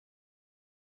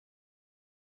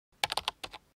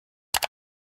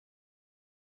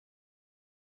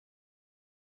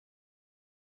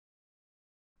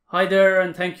Hi there,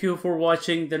 and thank you for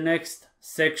watching the next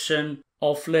section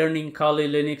of Learning Kali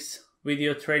Linux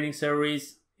video training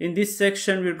series. In this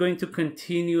section, we're going to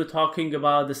continue talking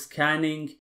about the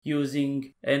scanning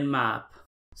using Nmap.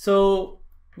 So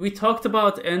we talked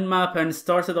about Nmap and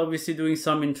started obviously doing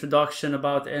some introduction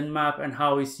about Nmap and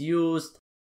how it's used.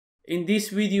 In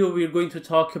this video, we're going to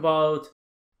talk about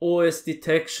OS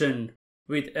detection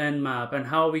with Nmap and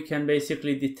how we can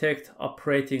basically detect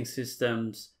operating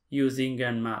systems using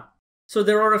Nmap. So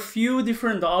there are a few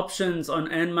different options on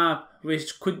Nmap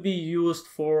which could be used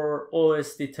for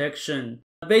OS detection.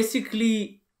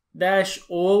 Basically,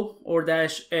 -O or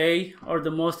 -A are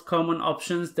the most common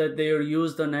options that they are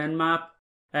used on Nmap.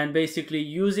 And basically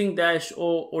using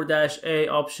 -O or -A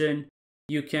option,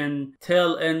 you can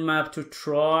tell Nmap to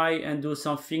try and do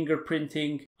some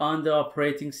fingerprinting on the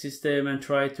operating system and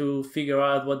try to figure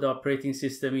out what the operating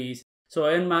system is. So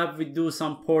Nmap would do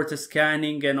some port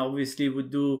scanning and obviously would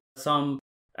do some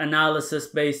analysis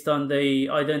based on the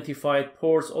identified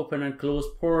ports, open and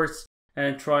closed ports,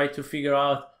 and try to figure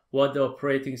out what the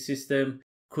operating system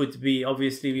could be.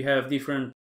 Obviously, we have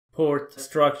different port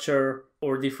structure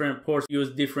or different ports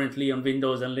used differently on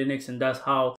Windows and Linux, and that's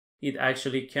how it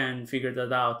actually can figure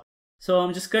that out. So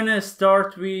I'm just gonna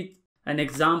start with an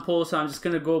example. So I'm just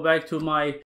gonna go back to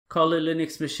my Kali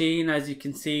Linux machine. As you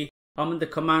can see, I'm in the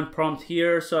command prompt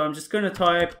here. So I'm just gonna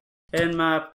type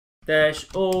nmap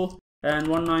 -o and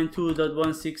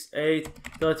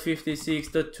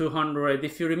 192.168.56.200.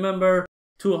 If you remember,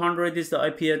 200 is the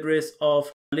IP address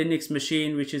of Linux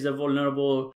machine, which is a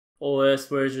vulnerable OS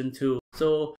version 2.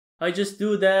 So I just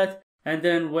do that and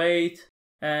then wait,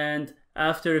 and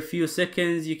after a few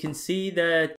seconds you can see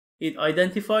that it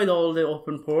identified all the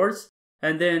open ports,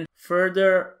 and then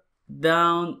further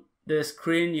down the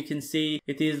screen you can see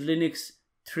it is Linux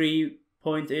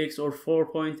 3.x or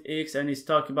 4.x, and it's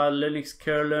talking about Linux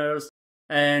kernels,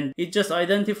 and it just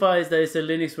identifies that it's a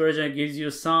Linux version. It gives you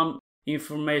some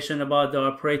information about the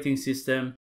operating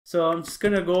system. So I'm just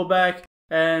gonna go back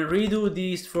and redo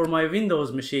these for my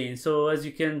Windows machine. So as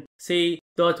you can see,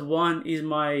 .1 is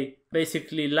my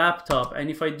basically laptop, and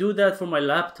if I do that for my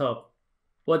laptop,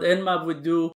 what Nmap would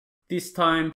do this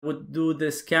time would do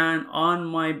the scan on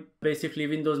my basically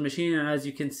Windows machine, and as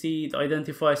you can see, it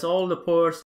identifies all the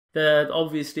ports that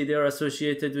obviously they're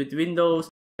associated with Windows,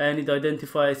 and it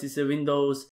identifies it's a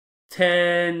Windows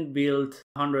 10 build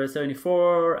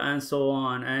 174 and so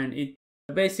on. And it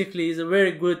basically is a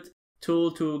very good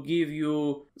tool to give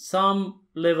you some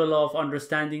level of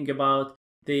understanding about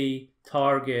the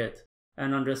target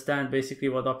and understand basically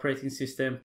what operating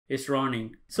system is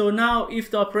running. So now if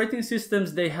the operating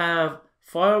systems they have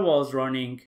firewalls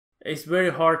running, it's very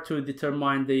hard to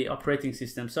determine the operating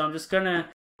system. So I'm just gonna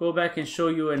go back and show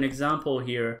you an example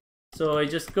here. So I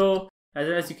just go,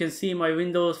 as you can see, my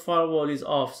Windows firewall is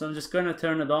off. So I'm just gonna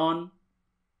turn it on,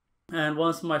 and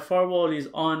once my firewall is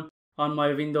on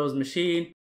my Windows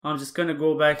machine, I'm just gonna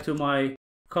go back to my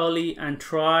Kali and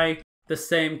try the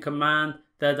same command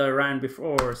that I ran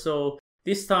before. So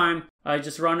this time I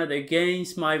just run it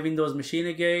against my Windows machine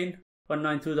again,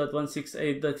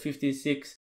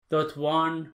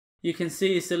 192.168.56.1. You can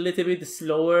see it's a little bit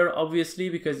slower, obviously,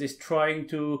 because it's trying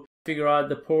to figure out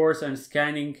the ports and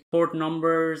scanning port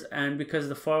numbers, and because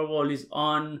the firewall is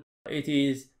on, it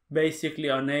is basically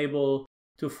unable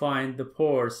to find the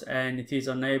ports, and it is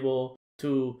unable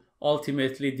to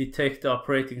ultimately detect the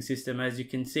operating system. As you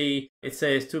can see, it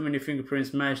says too many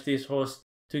fingerprints match this host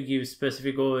to give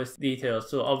specific OS details.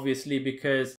 So obviously,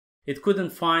 because it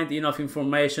couldn't find enough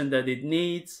information that it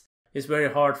needs, it's very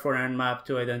hard for Nmap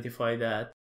to identify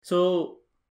that. So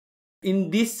in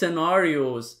these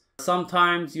scenarios,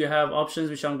 sometimes you have options,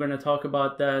 which I'm going to talk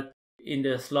about that in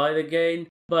the slide again,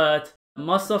 but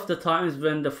most of the times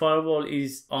when the firewall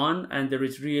is on and there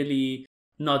is really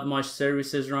not much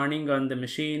services running on the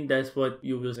machine, that's what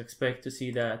you will expect to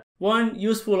see that. One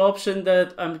useful option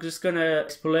that I'm just gonna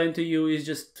explain to you is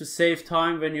just to save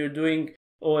time when you're doing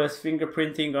OS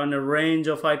fingerprinting on a range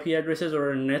of IP addresses or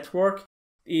a network,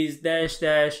 is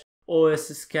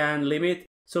 --OS scan limit.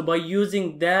 So by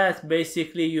using that,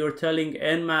 basically you're telling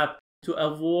Nmap to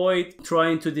avoid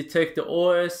trying to detect the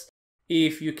OS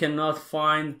if you cannot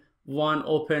find one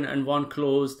open and one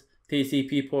closed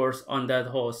TCP ports on that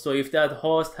host. So if that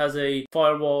host has a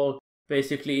firewall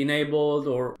basically enabled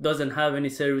or doesn't have any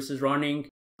services running,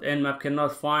 Nmap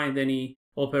cannot find any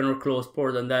open or closed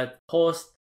port on that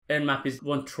host. Nmap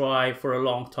won't try for a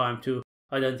long time to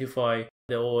identify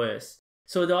the OS.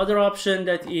 So the other option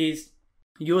that is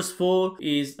useful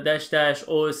is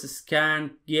 --OS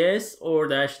scan yes or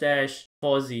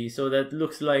 --fuzzy. So that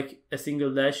looks like a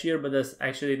single dash here, but that's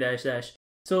actually --.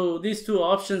 So these two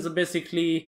options are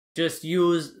basically just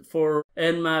used for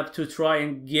Nmap to try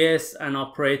and guess an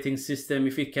operating system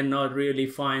if it cannot really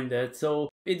find that. So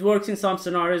it works in some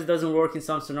scenarios, doesn't work in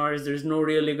some scenarios. There's no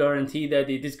really guarantee that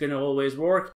it is going to always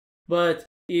work. But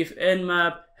if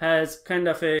Nmap has kind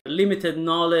of a limited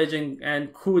knowledge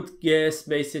and could guess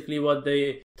basically what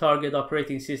the target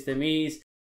operating system is,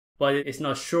 but it's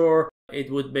not sure, it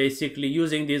would basically,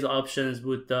 using these options,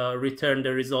 would return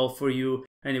the result for you,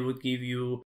 and it would give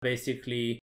you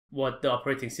basically what the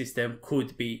operating system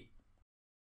could be.